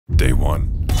Day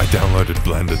 1, I downloaded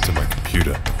Blender to my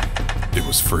computer. It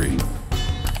was free.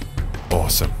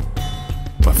 Awesome.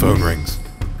 My phone rings.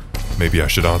 Maybe I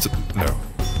should answer.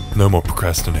 No more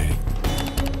procrastinating.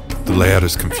 The layout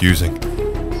is confusing.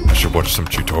 I should watch some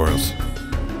tutorials.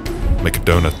 Make a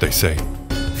donut, they say.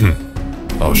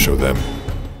 I'll show them.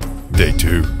 Day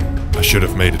 2, I should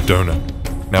have made a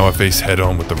donut. Now I face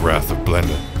head-on with the wrath of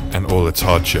Blender and all its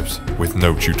hardships with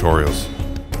no tutorials.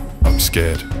 I'm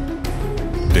scared.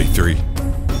 Day 3,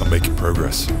 I'm making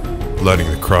progress.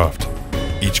 Learning the craft.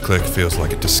 Each click feels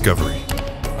like a discovery.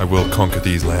 I will conquer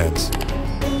these lands.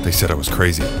 They said I was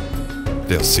crazy.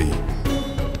 They'll see.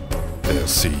 They'll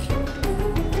see.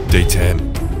 Day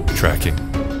 10, tracking,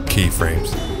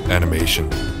 keyframes, animation,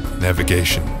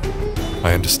 navigation.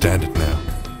 I understand it now.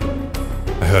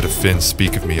 I heard a Finn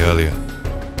speak of me earlier.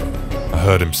 I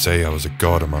heard him say I was a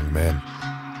god among men.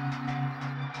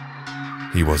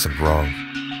 He wasn't wrong.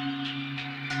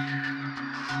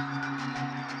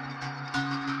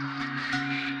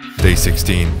 Day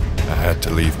 16, I had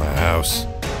to leave my house.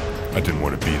 I didn't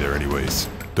want to be there anyways.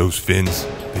 Those Finns,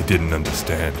 they didn't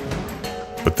understand.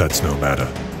 But that's no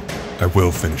matter. I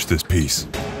will finish this piece,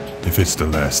 if it's the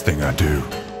last thing I do.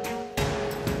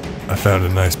 I found a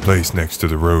nice place next to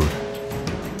the road.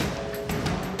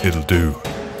 It'll do.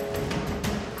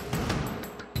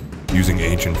 Using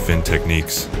ancient Finn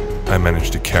techniques, I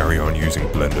managed to carry on using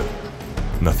Blender.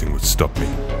 Nothing would stop me.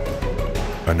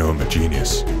 I know I'm a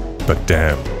genius, but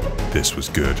damn, this was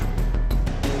good.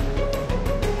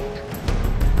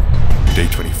 Day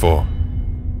 24.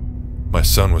 My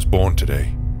son was born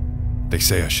today. They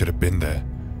say I should have been there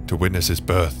to witness his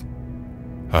birth.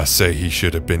 I say he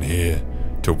should have been here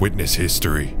to witness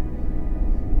history.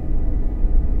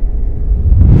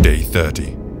 Day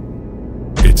 30.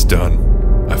 It's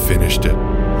done. I finished it.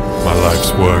 My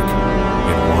life's work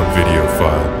in one video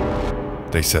file.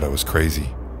 They said I was crazy.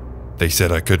 They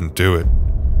said I couldn't do it.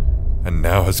 And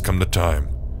now has come the time,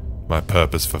 my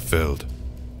purpose fulfilled.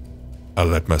 I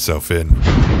let myself in.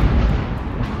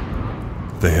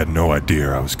 They had no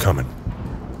idea I was coming.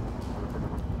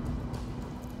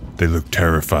 They looked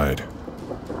terrified,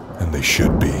 and they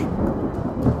should be.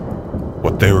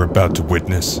 What they were about to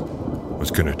witness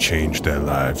was gonna change their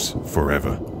lives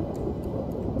forever.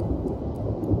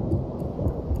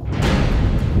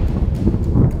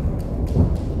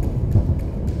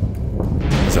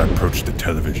 As I approached the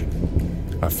television,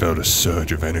 I felt a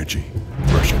surge of energy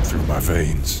rushing through my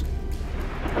veins.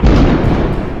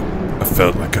 I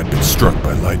felt like I'd been struck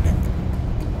by lightning.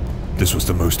 This was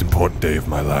the most important day of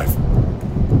my life.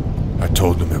 I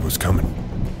told them it was coming.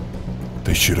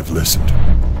 They should have listened.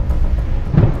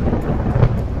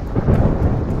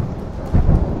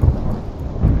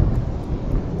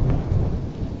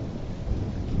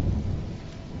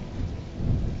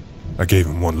 I gave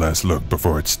him one last look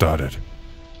before it started.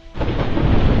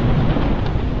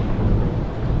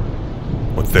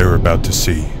 What they were about to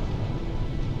see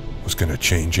was gonna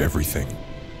change everything.